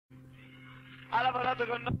Ha lavorato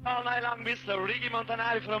con noi all night long, Mr. Ricky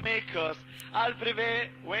Montanari from Eccos, al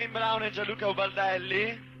privé, Wayne Brown e Gianluca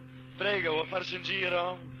Ubaldelli. Prego, vuoi farci un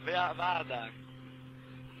giro? Vada.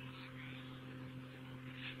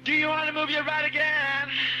 Do you want to move your right again?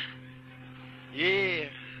 Yeah.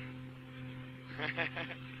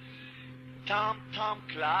 Tom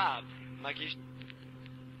Club. Ma chi...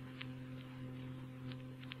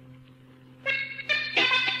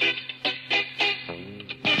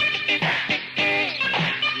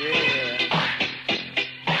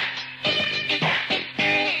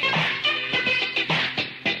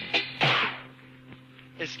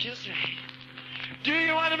 Excuse me. Do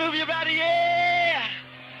you want to move your body? Yeah!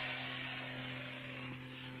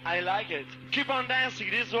 I like it. Keep on dancing.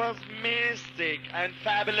 This was mystic and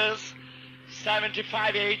fabulous.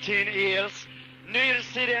 75, 18 years. New York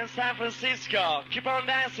City and San Francisco. Keep on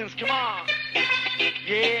dancing. Come on.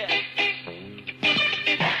 Yeah.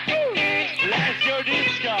 Let's go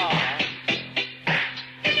disco.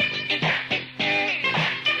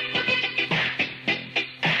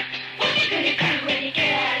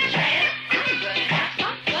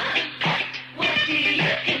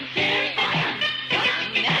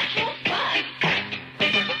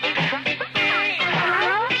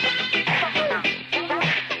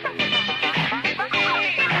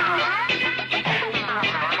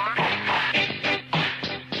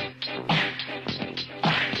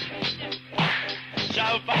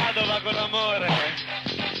 Ciao Padova con amore. Un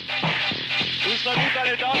saluto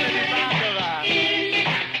alle donne di Padova.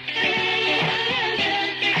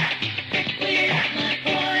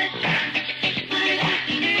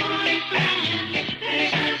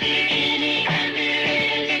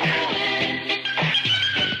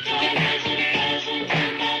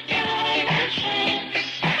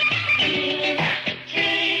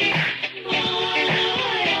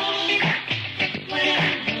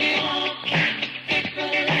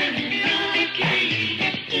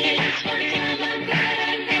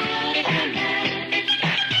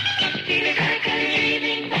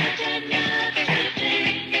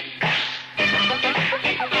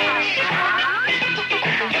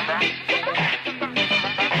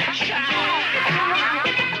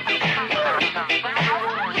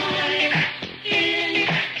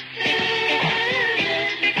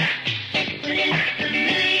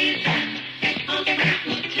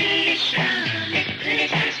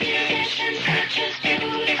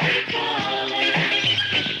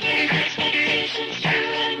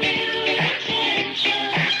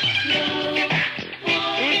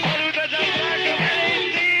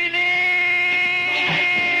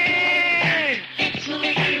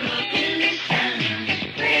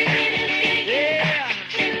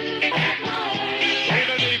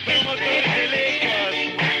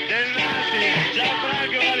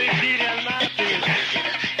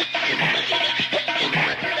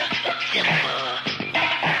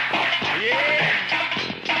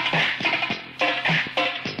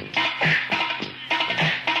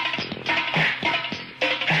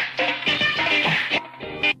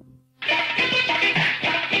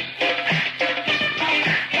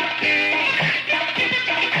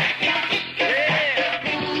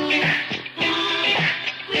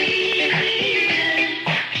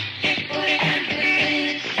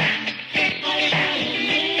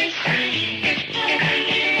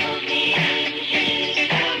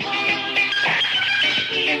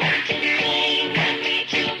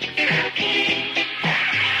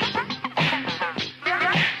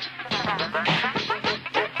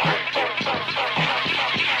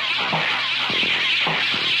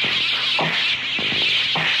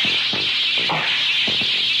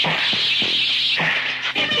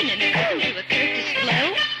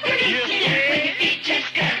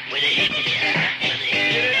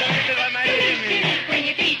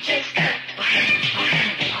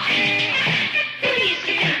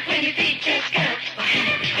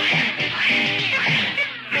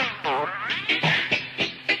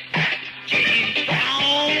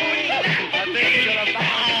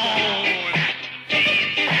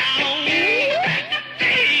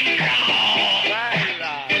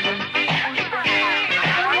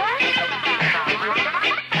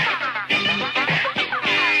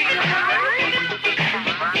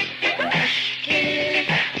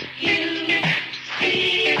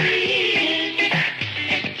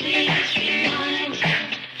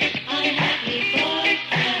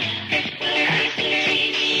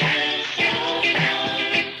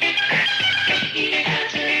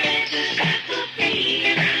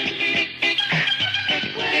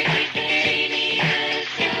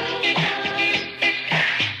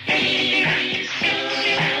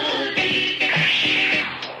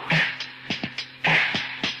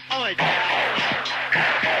 Oh my God.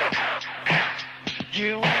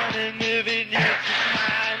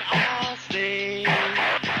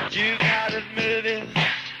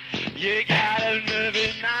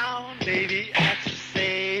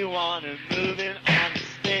 wanna move it on the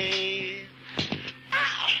stage.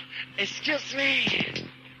 Oh, excuse me.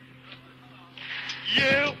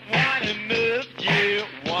 You wanna move, you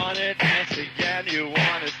wanna dance again, you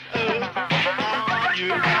wanna move on,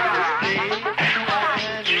 you wanna stay,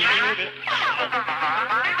 and you move it.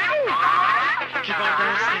 Keep on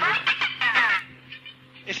dancing.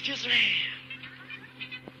 Excuse me.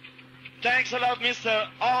 Thanks a lot, Mr.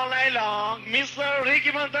 All Night Long, Mr.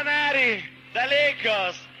 Ricky Montanari, da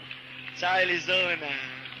Lakers. Ciao, Arizona.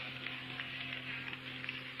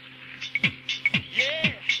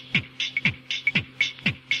 Yeah.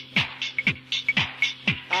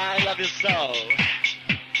 I love you so.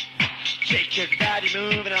 Shake your body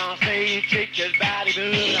moving on stage. Shake your body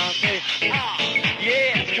moving on stage. Oh,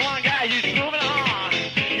 yes, come on, guys, you're moving on.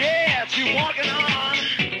 Yes, you're walking on.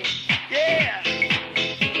 Yeah.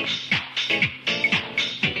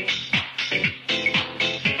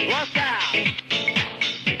 What's that?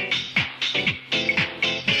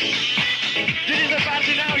 This is a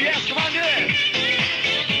party now. Yes, come on, do it.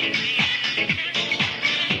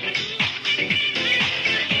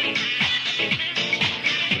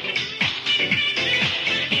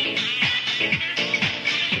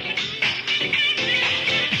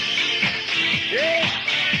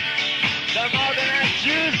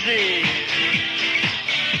 Juicy.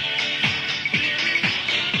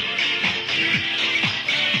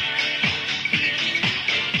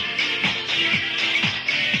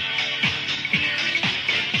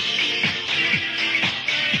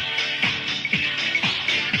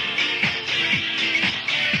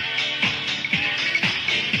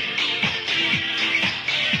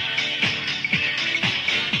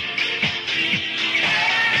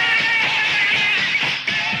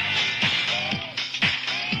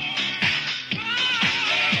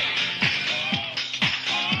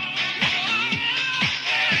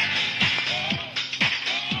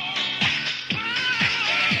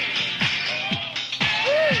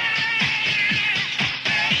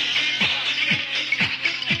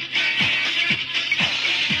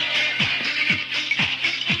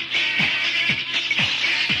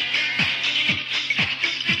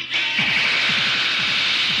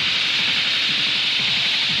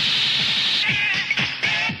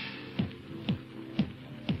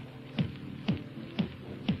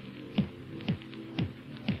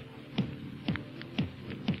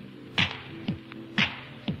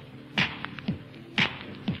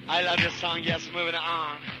 I love your song, yes, moving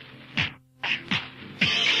on.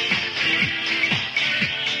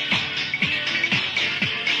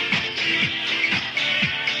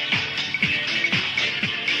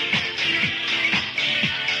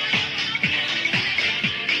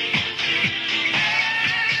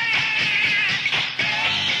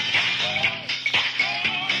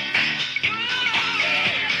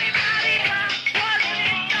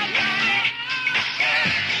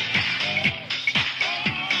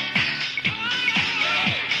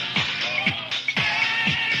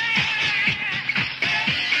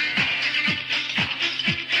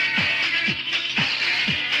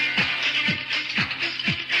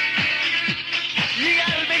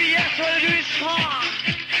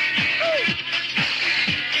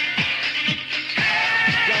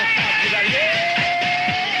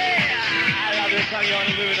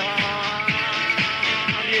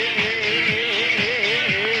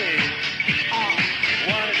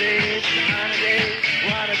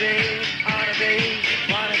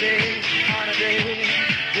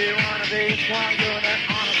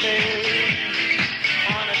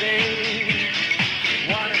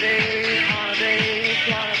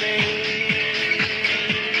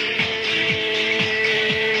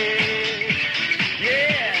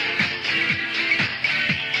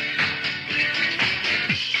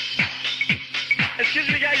 Excuse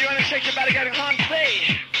me, guys, you want to shake your body, get on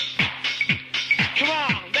stage? Come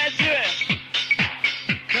on, let's do it.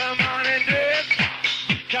 Come on and do it.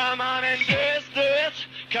 Come on and do it, do it.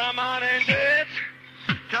 Come on and do it.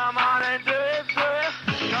 Come on and do it, do it.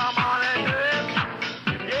 Come on and do it.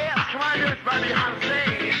 Yes, come on, do it, buddy, on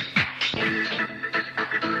stage.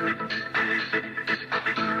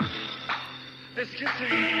 Excuse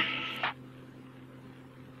me.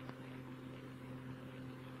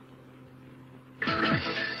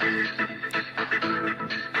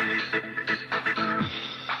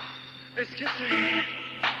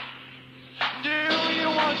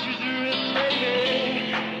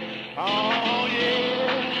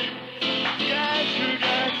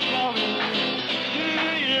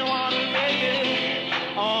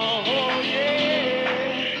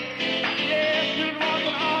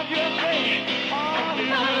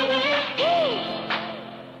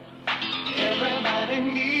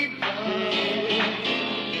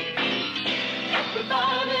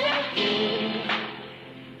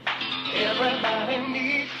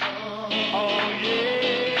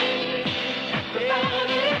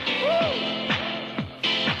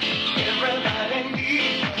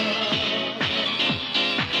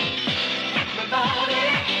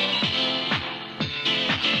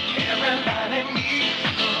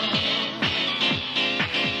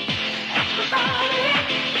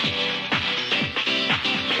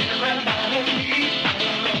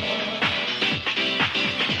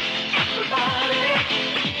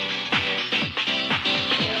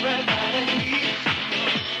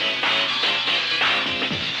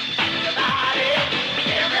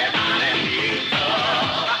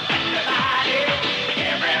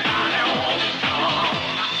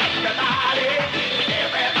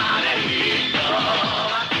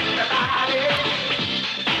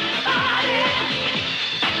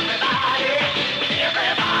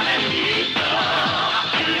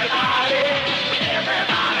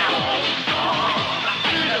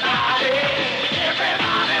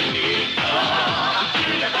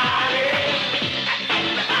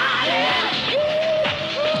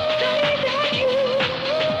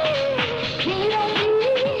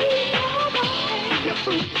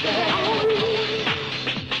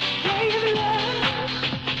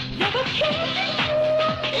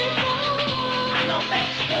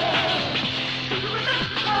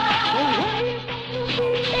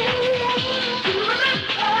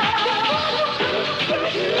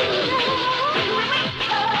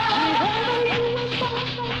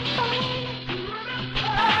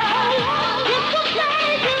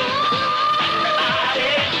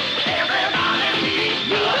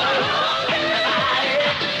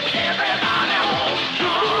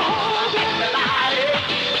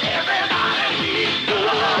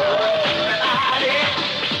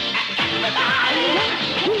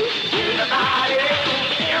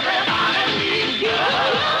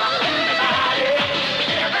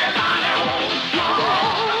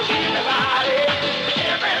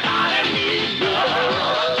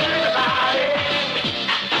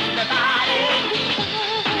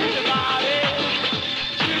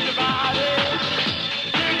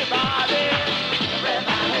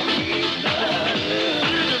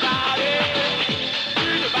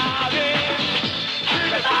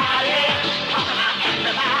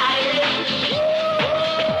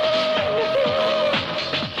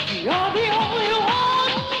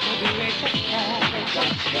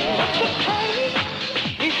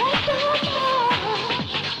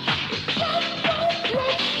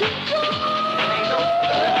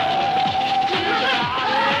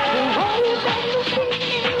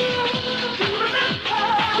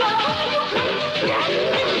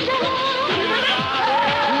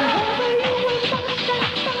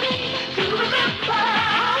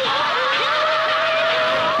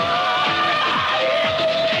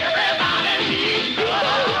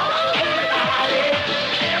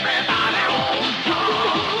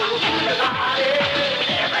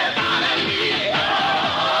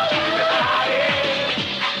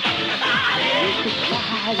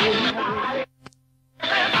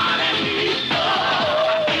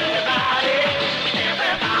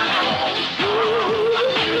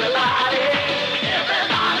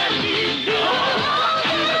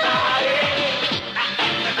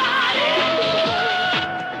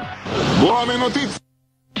 Buone notizie!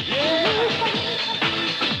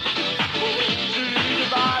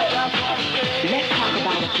 Let's talk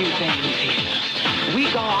about a few things here. We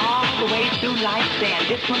go all the way through life saying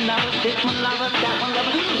this one love us, that one love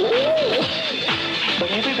us. Ooh.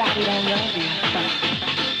 But everybody don't love you.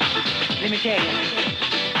 Let me tell you,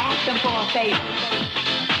 ask them for a favor.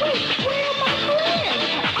 Wait, where are my friends?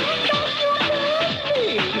 I thought you loved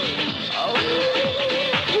me. Oh.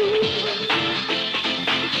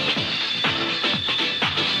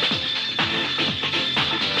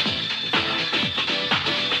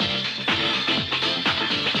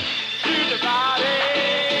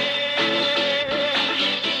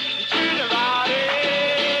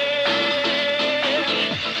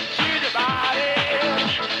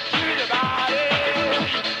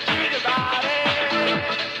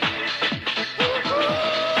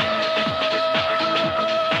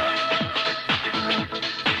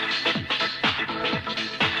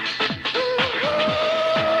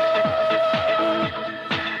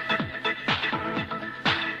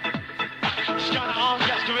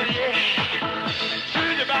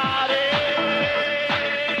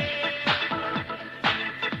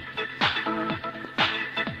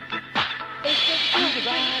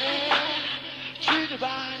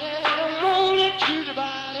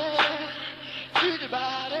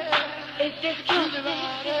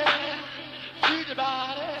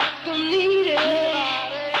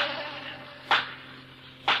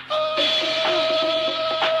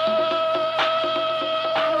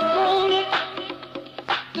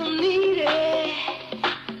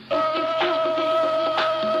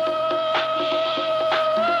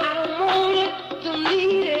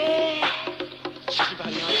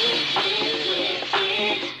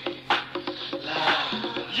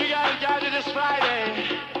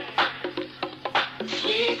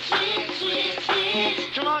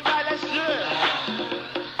 Come on, guys, let's do it.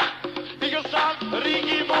 Because start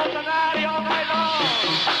ringing Montanari all night long.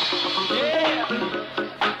 Yeah.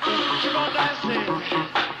 Keep on dancing.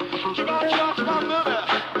 Keep on moving.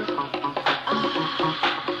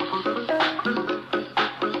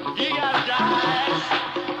 You gotta dance.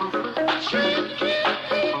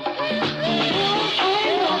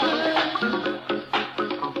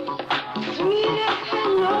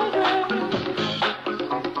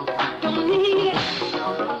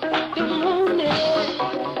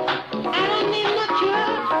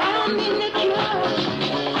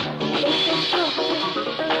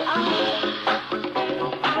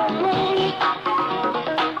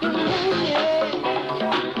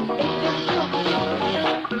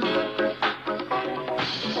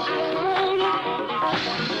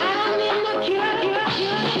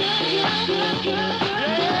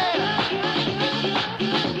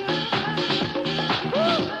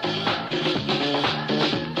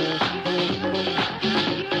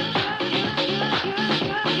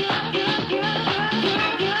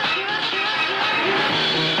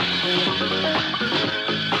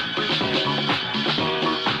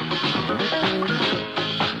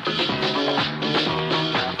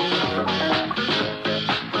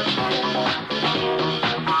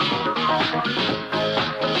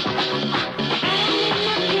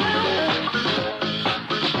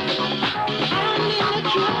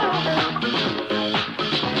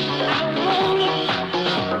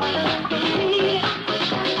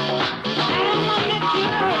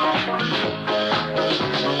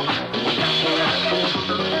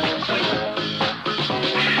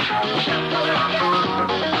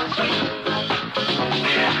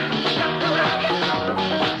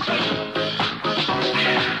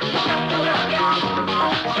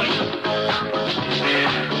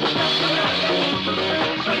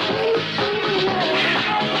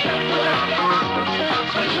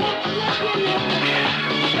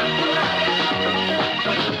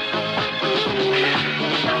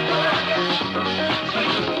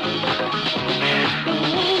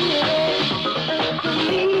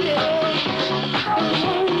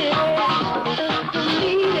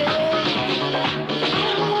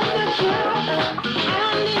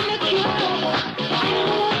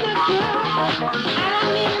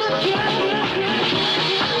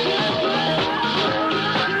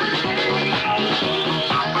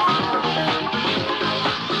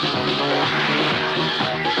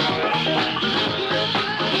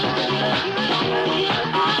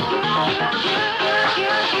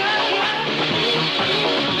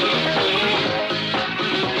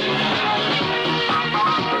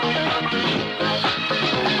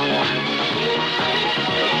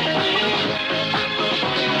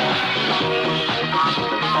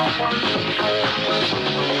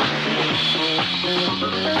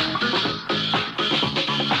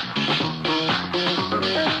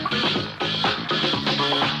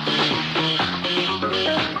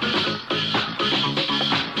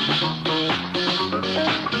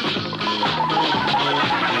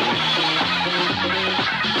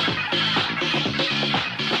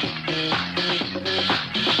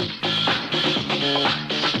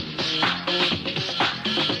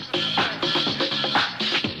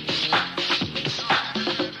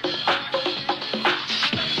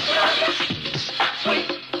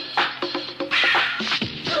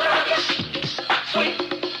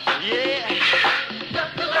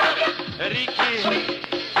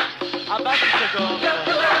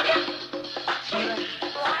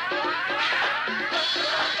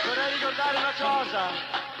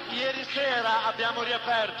 ieri sera abbiamo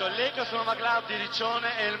riaperto l'Ecosoma Club di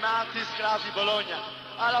Riccione e il Matis Club di Bologna,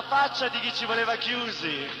 alla faccia di chi ci voleva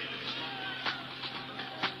chiusi.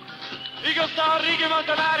 Igo sto Righi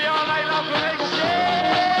Montanari, online loco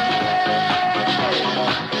Vegas,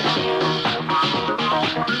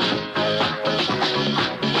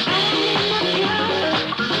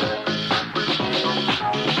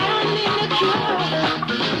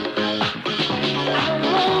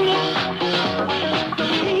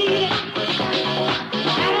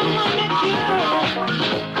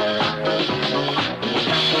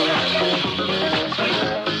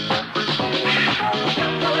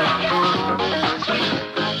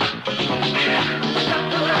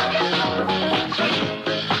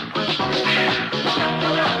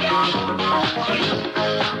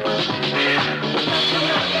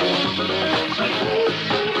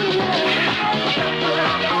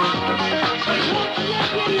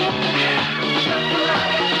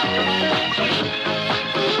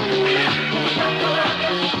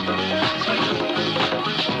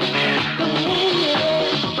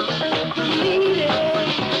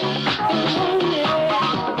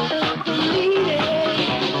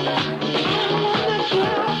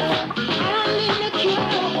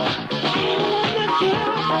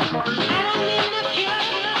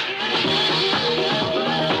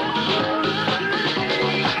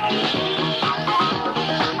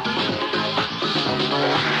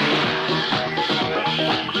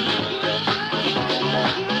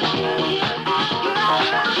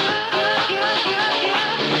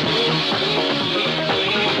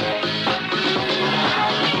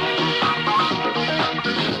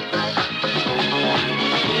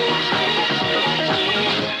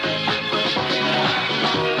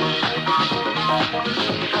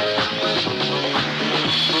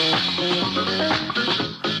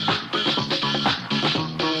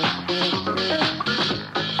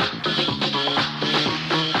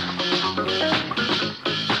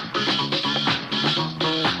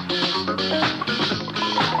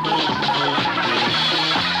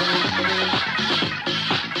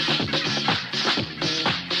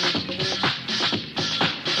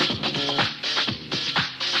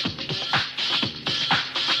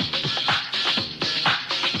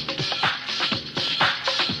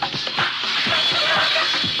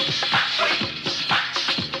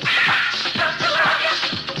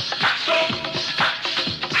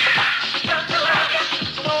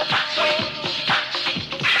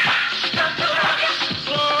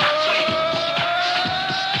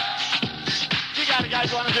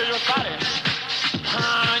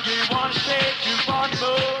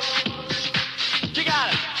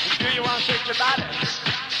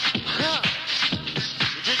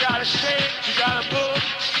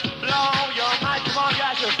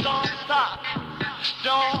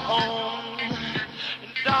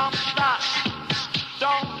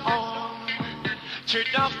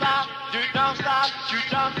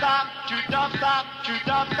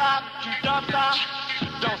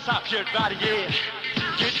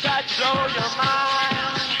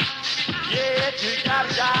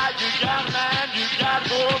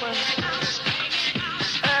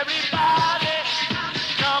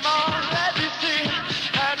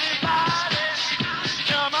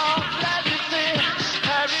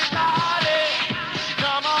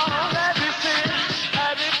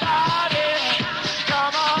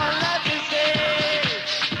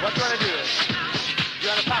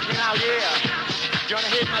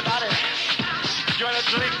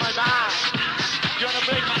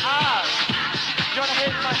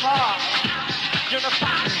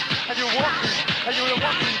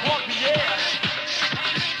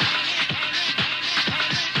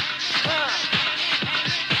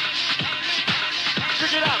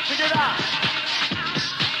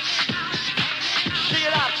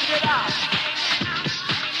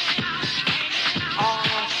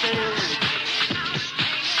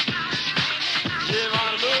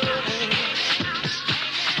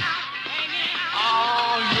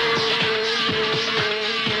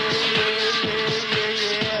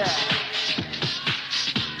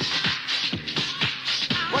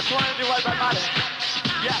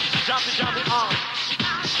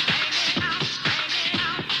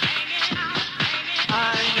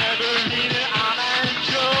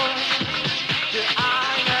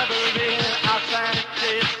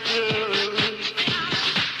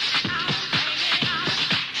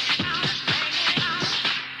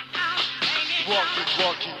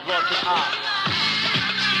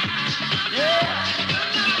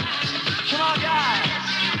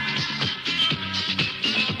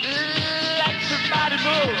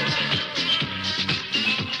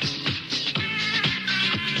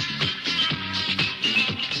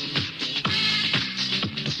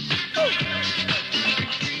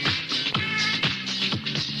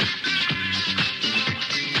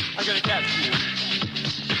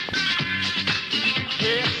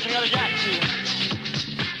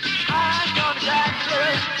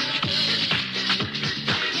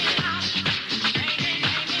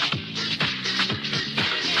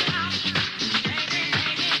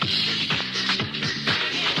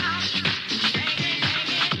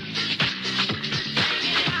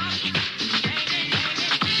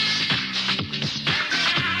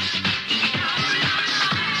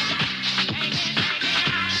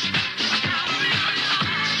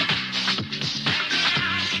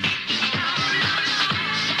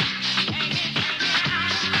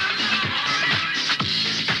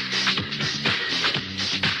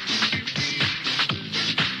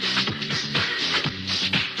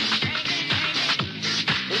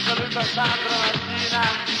 Sandra Martina.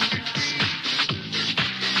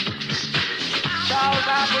 Ciao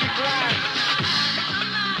Napoli Clan.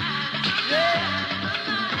 Yeah.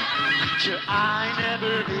 I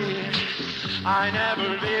never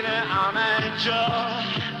been an angel.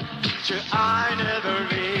 I never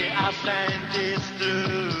be a saint is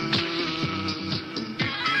true.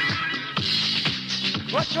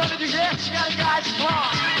 What you wanna do? Yes, you gotta guys, come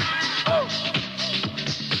on. Oh.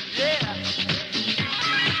 Yeah.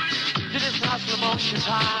 This is not slow motion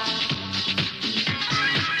time.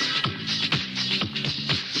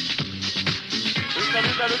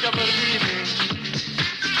 Saluta Luca Bordini.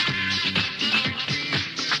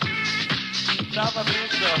 Ciao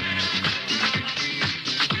Fabrizio.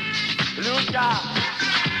 Luca.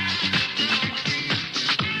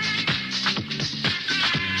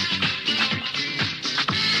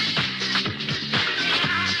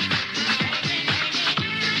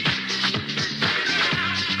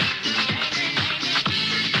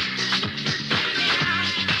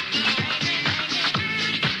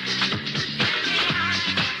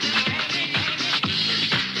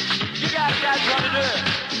 You guys trying to do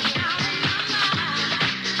it.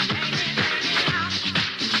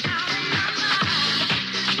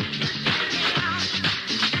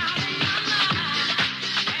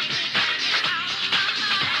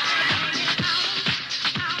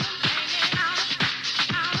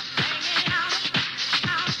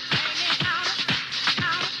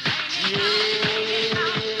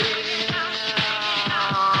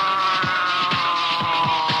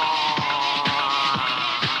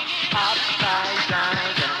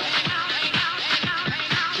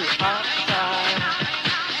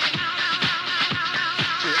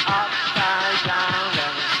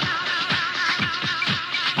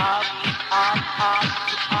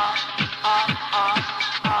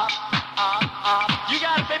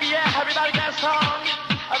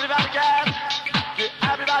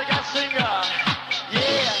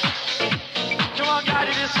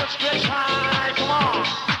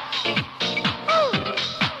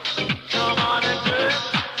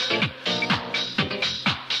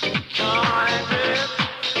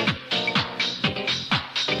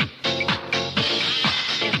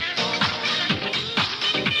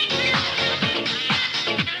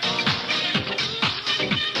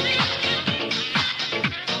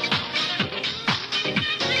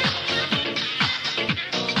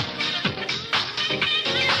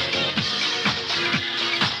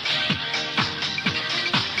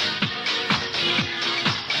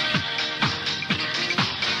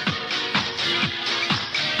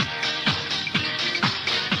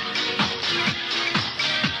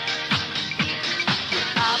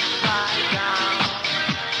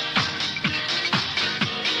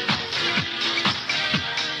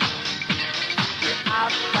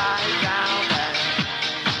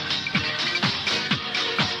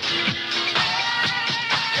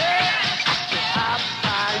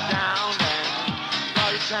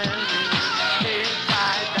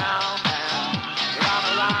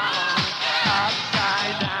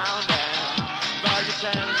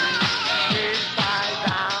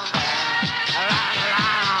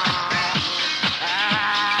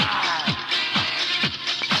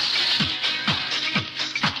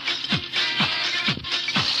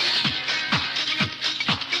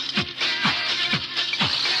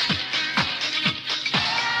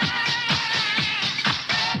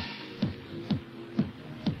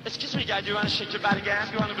 Do you want to shake your body again?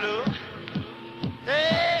 Do you want the blue?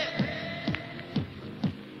 Hey!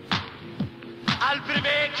 Al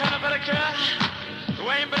prime, Cana Baracca,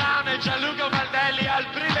 Wayne Brown e Gianluca Valdelli al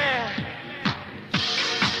prime.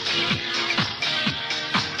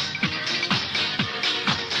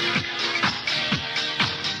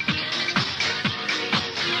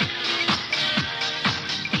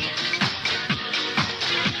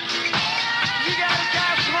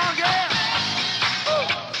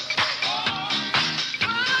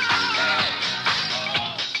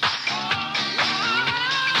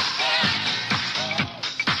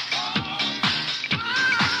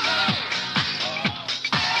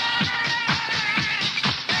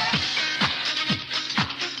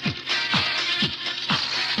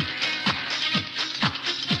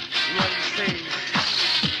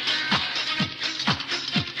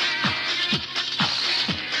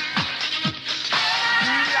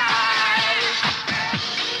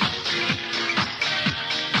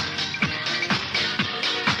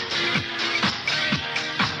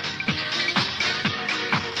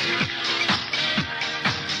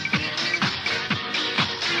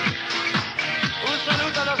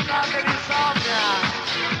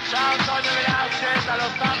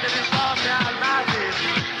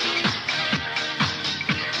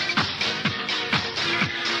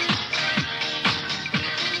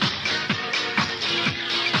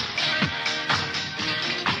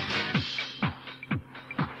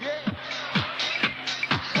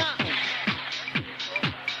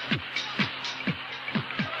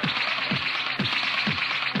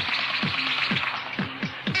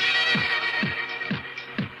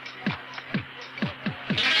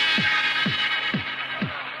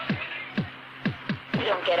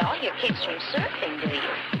 all your kicks from surfing, do you?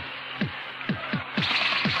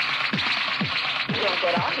 You don't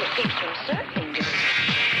get all your kicks from surfing, do you?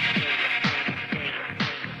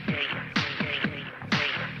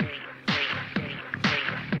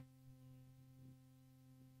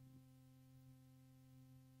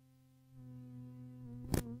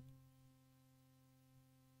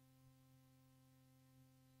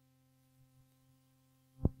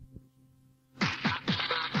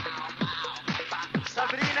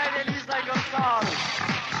 Sabrina ed Elisa in console.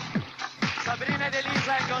 Sabrina ed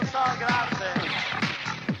Elisa in console, grazie.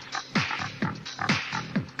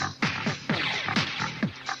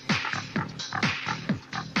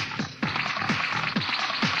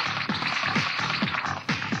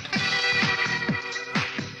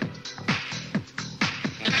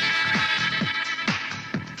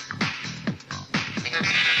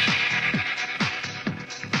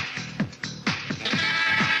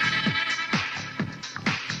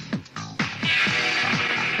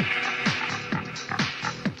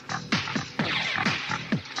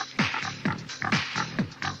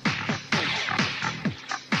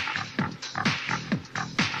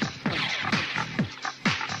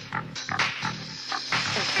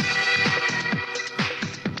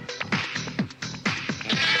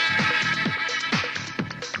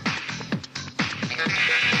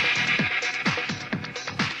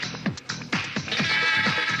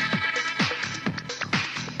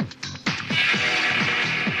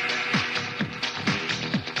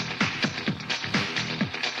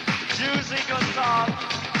 Giusy in console.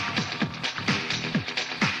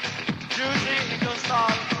 Giusy in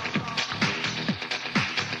console.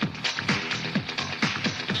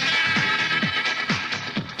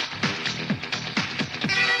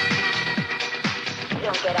 You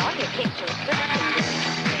don't get all your kicks from surfing, do you?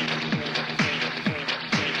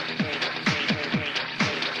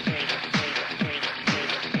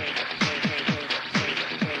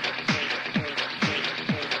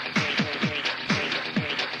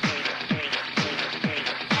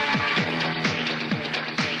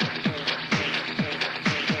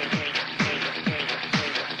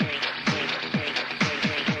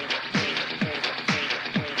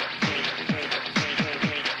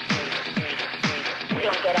 You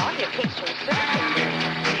don't get all your kicks from surfing, do you?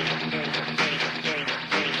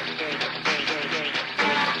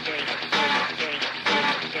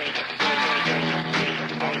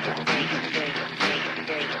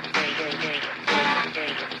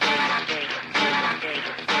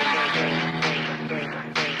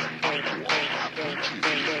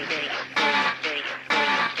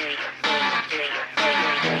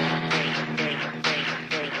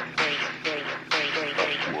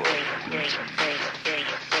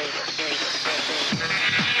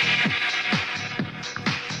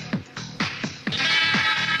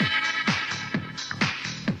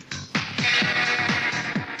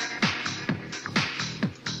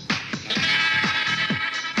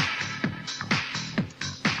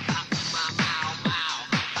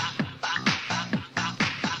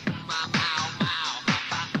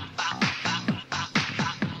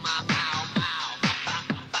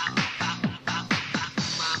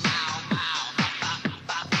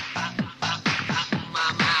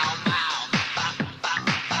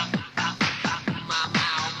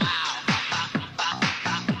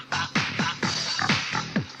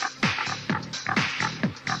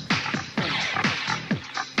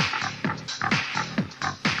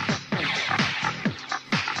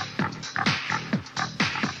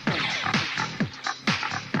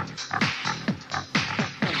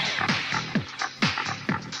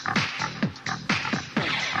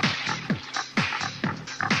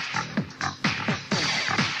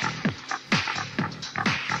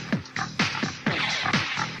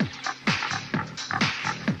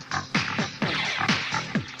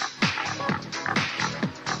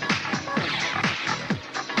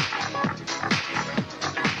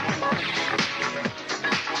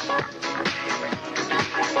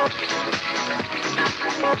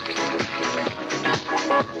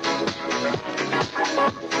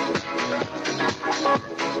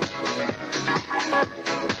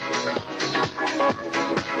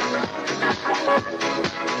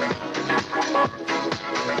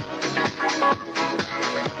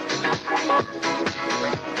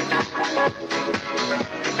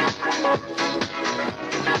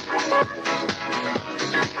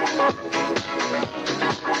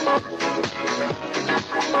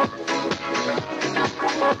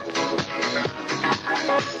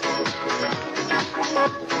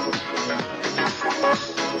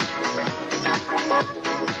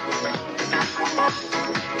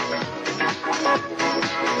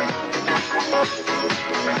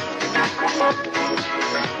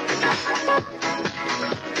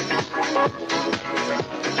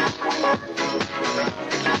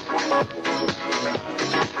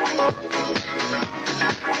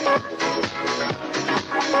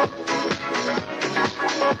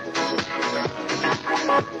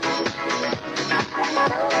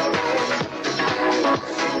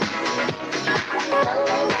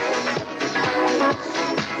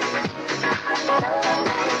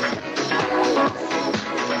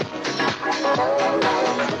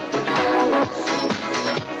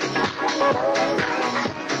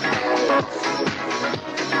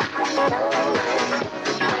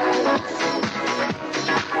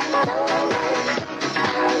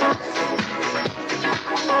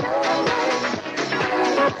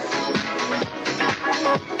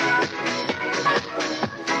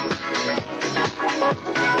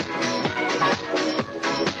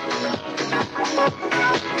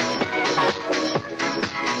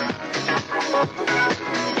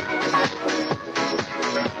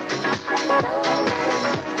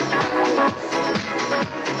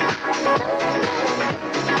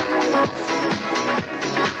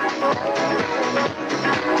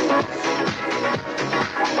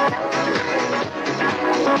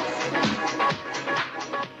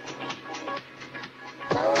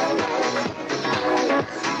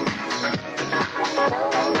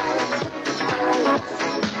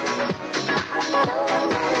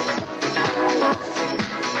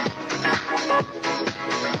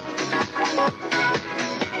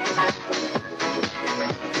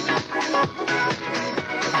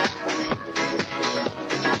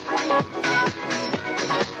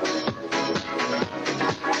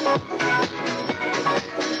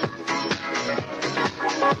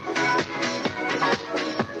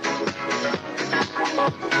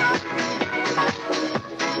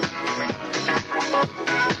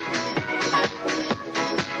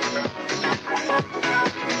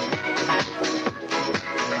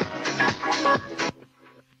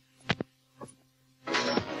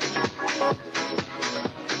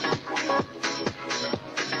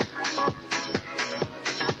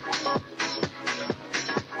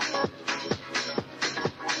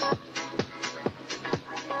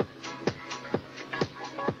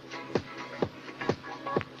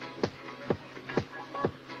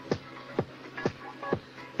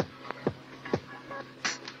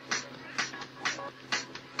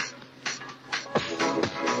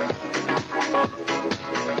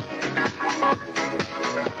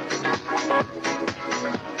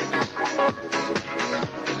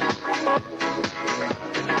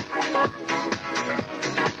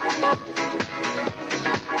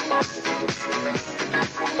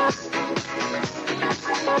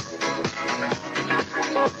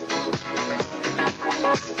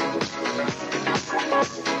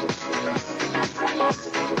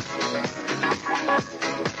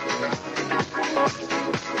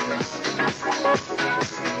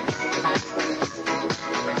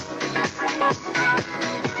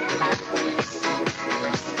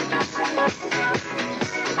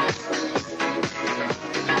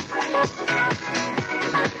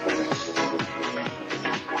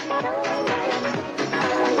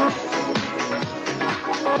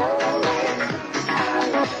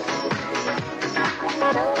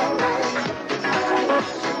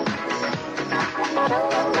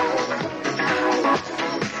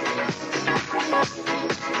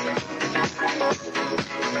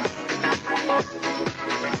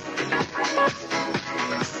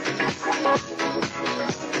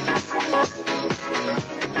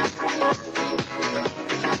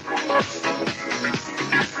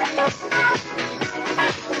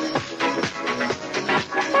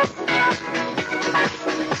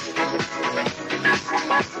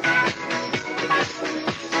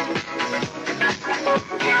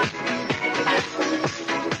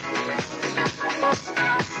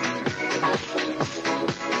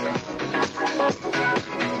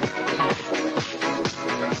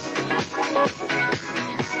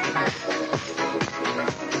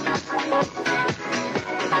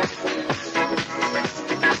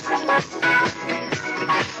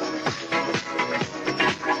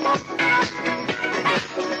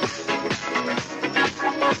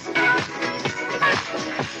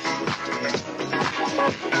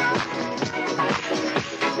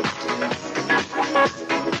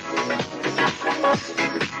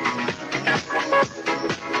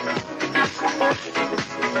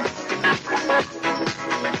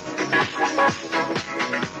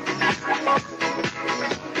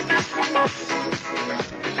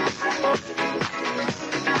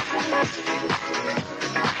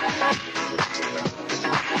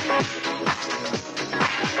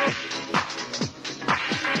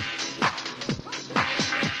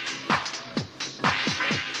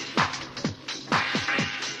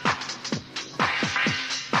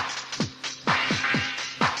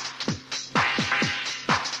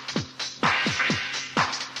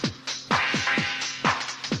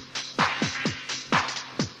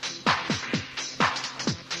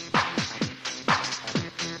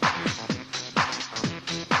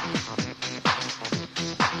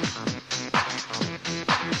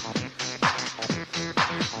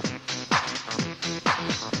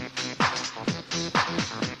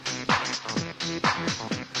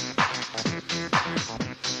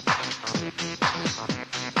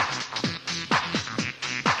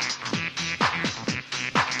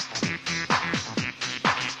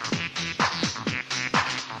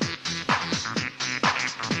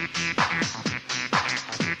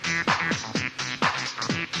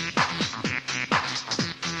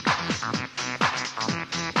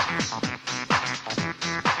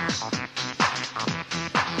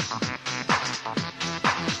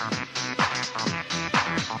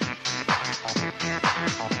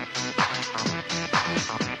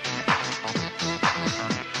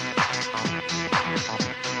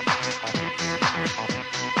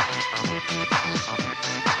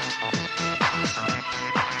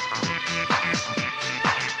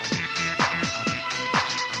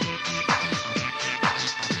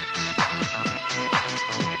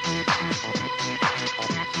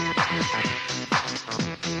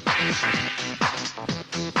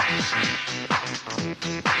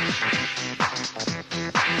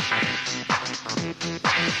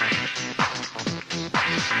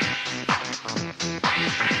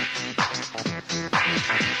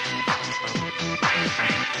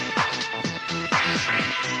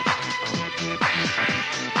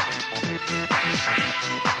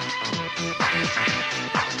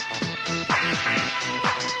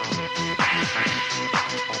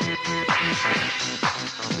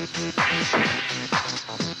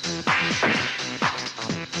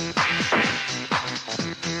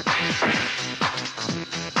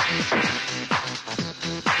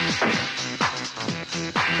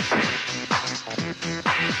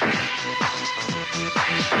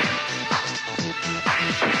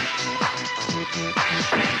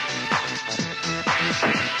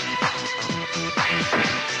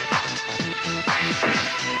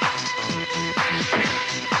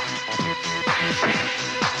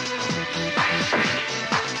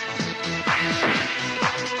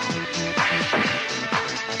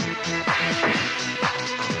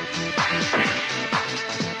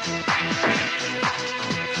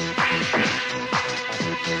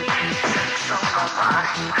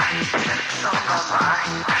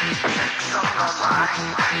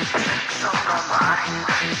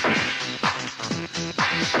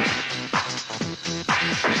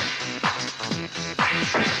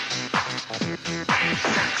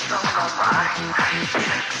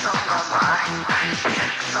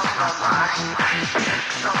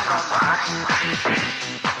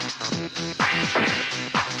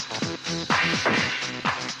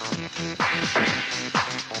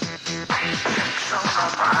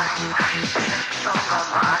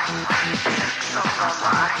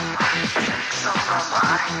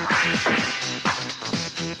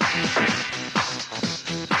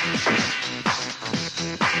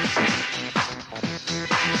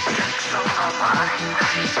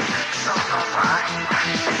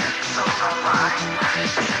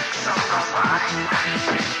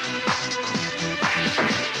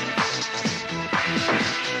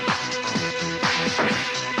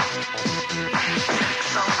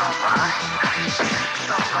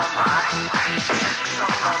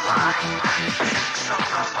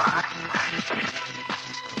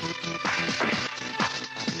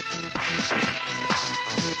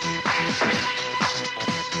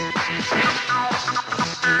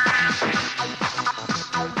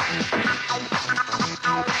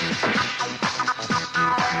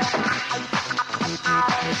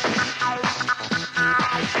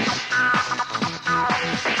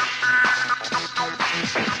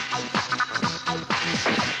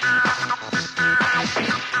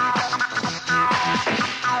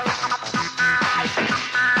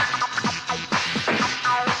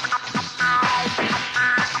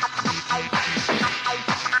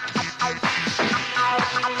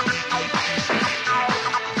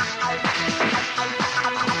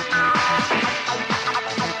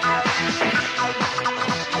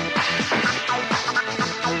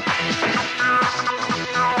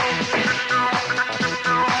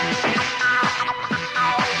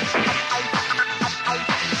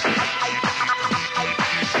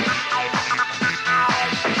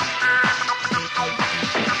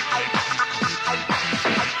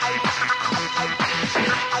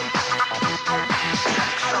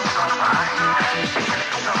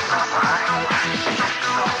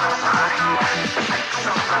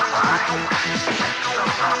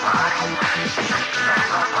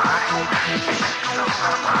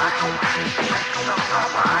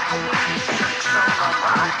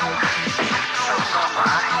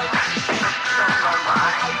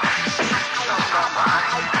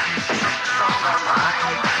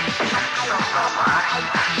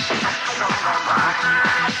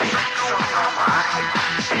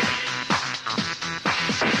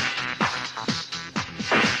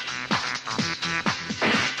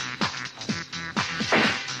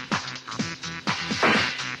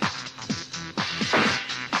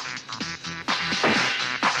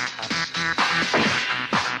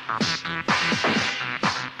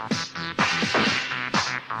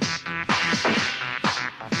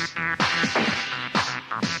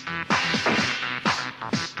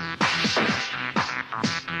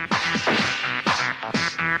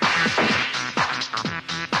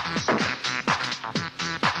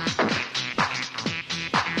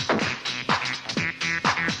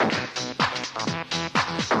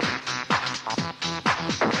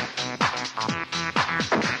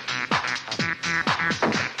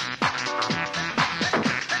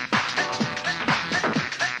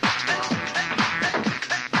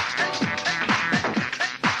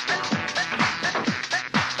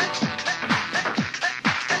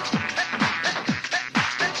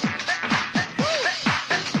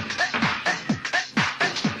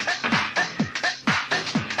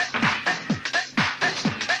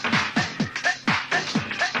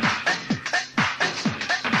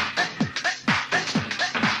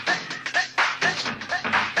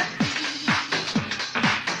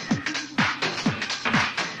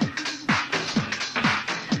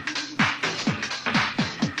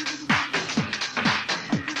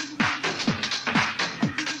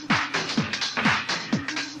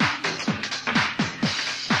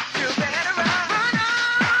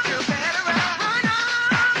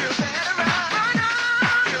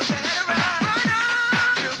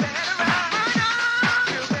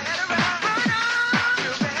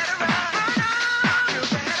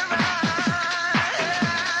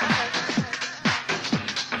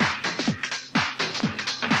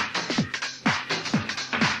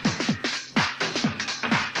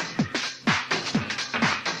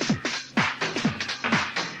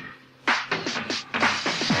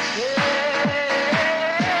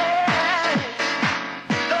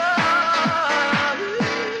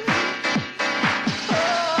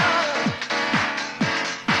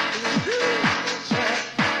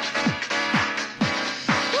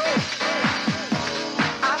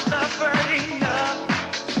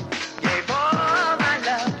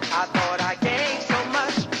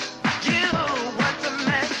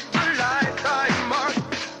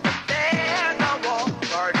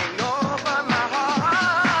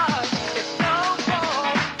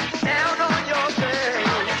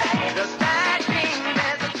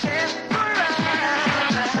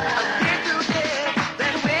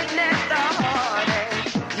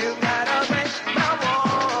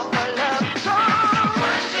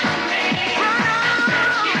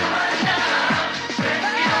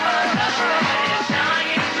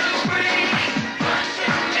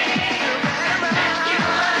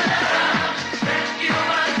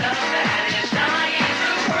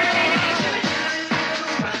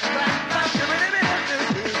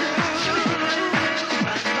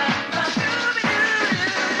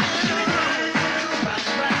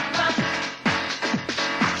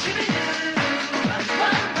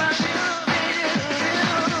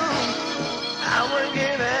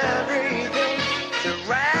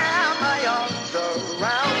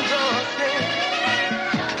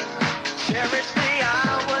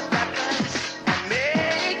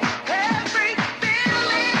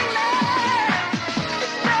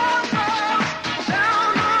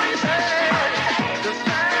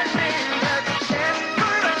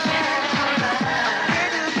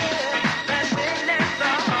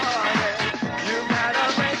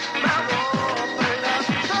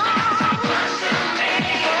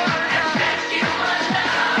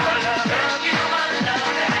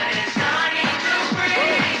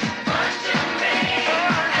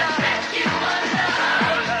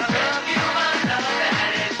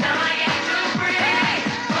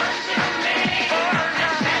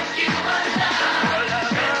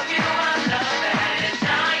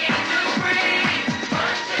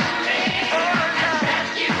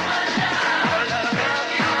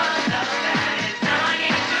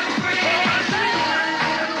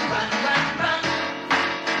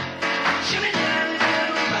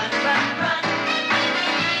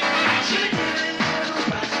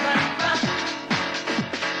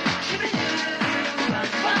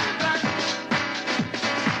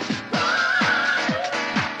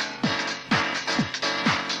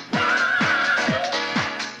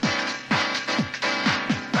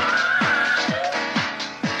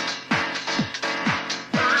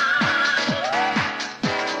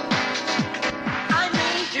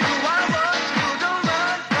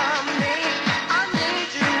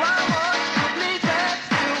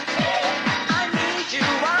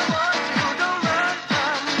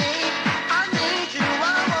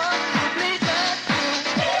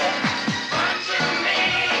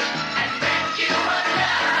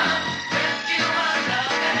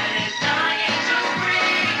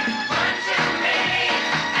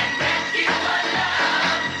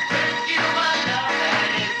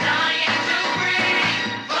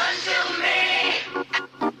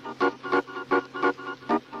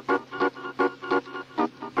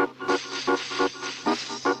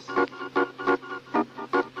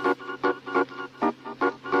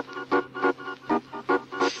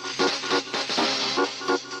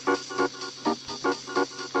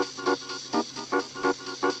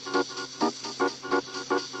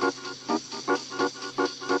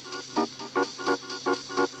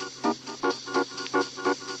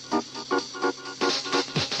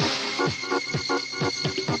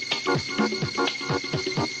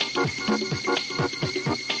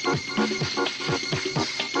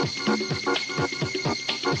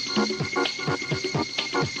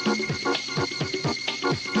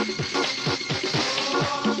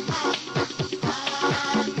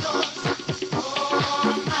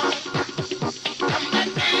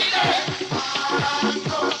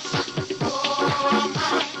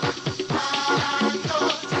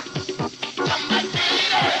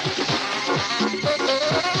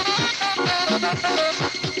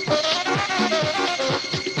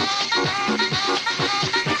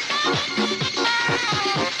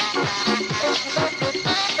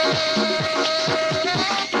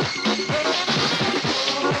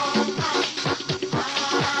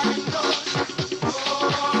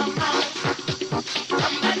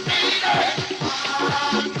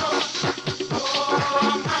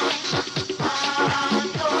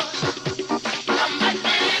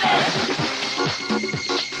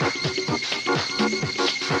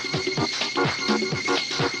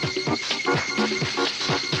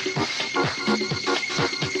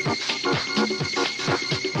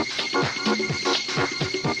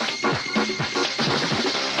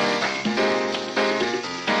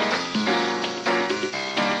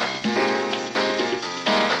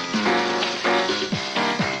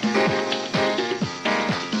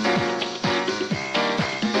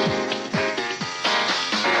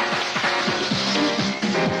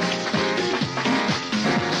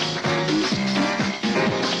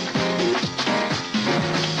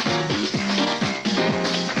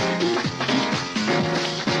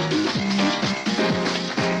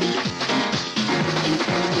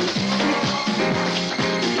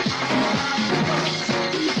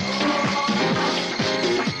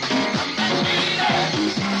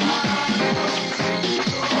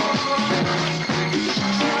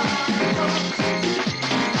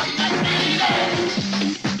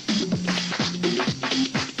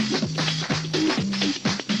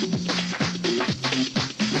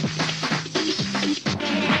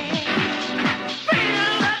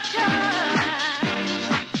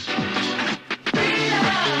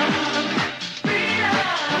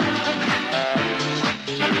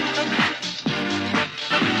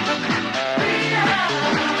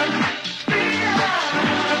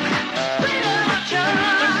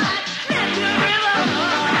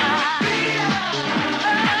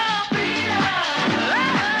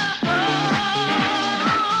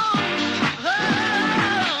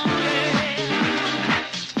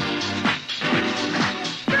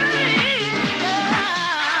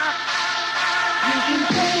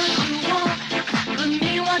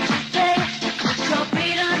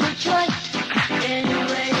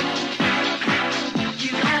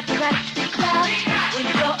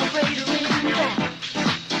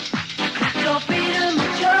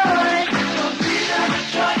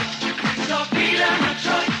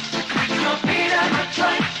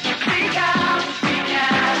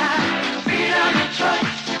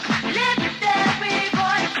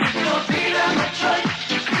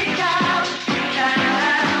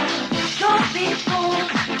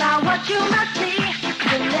 you must see.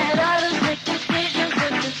 Don't let others make decisions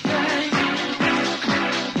with concern.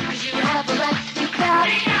 'Cause you have a right to speak out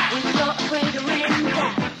when you're afraid to ring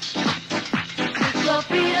down. It's your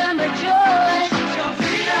freedom of choice. It's your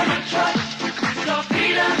freedom of choice. It's your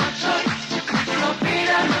freedom of choice. It's your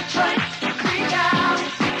freedom of choice. Speak out,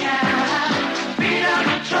 speak out. Freedom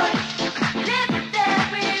of choice. Lift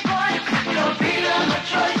every voice. It's your freedom of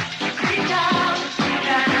choice. Speak out, speak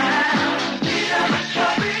out. Freedom of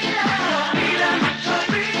choice. Freedom of choice.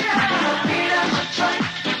 Freedom of choice.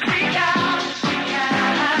 Speak out, speak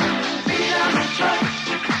out. Freedom of choice.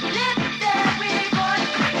 Lift every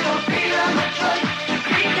voice. It's your freedom of choice.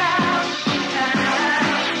 Speak out, speak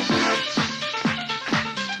out.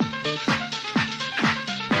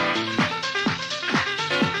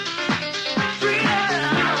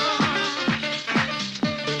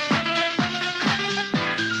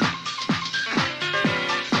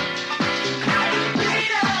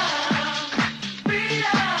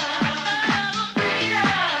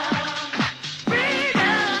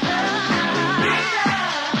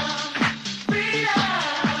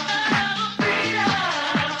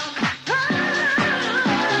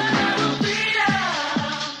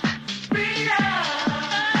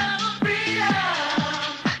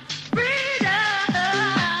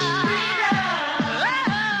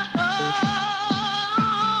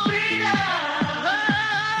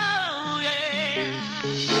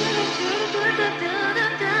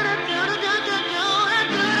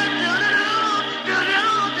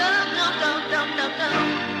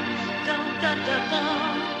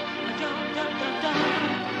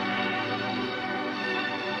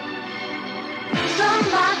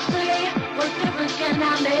 Some might say, what difference can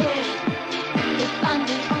I make if I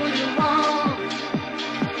do all you want?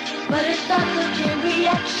 But it's not the chain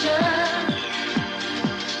reaction,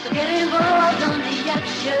 so get involved on the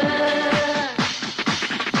action.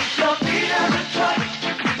 It's your freedom of choice.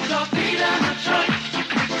 It's your freedom of choice.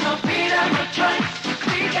 It's your freedom of choice.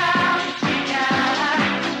 Speak out, speak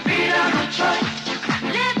out. Freedom of choice.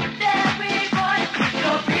 Lift every voice. It's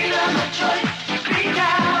your freedom of choice. Speak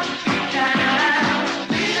out, speak out.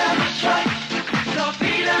 Freedom of choice. It's your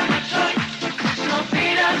freedom of choice. It's your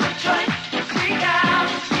freedom of choice. Speak out,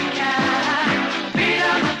 speak out.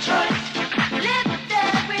 Freedom of choice.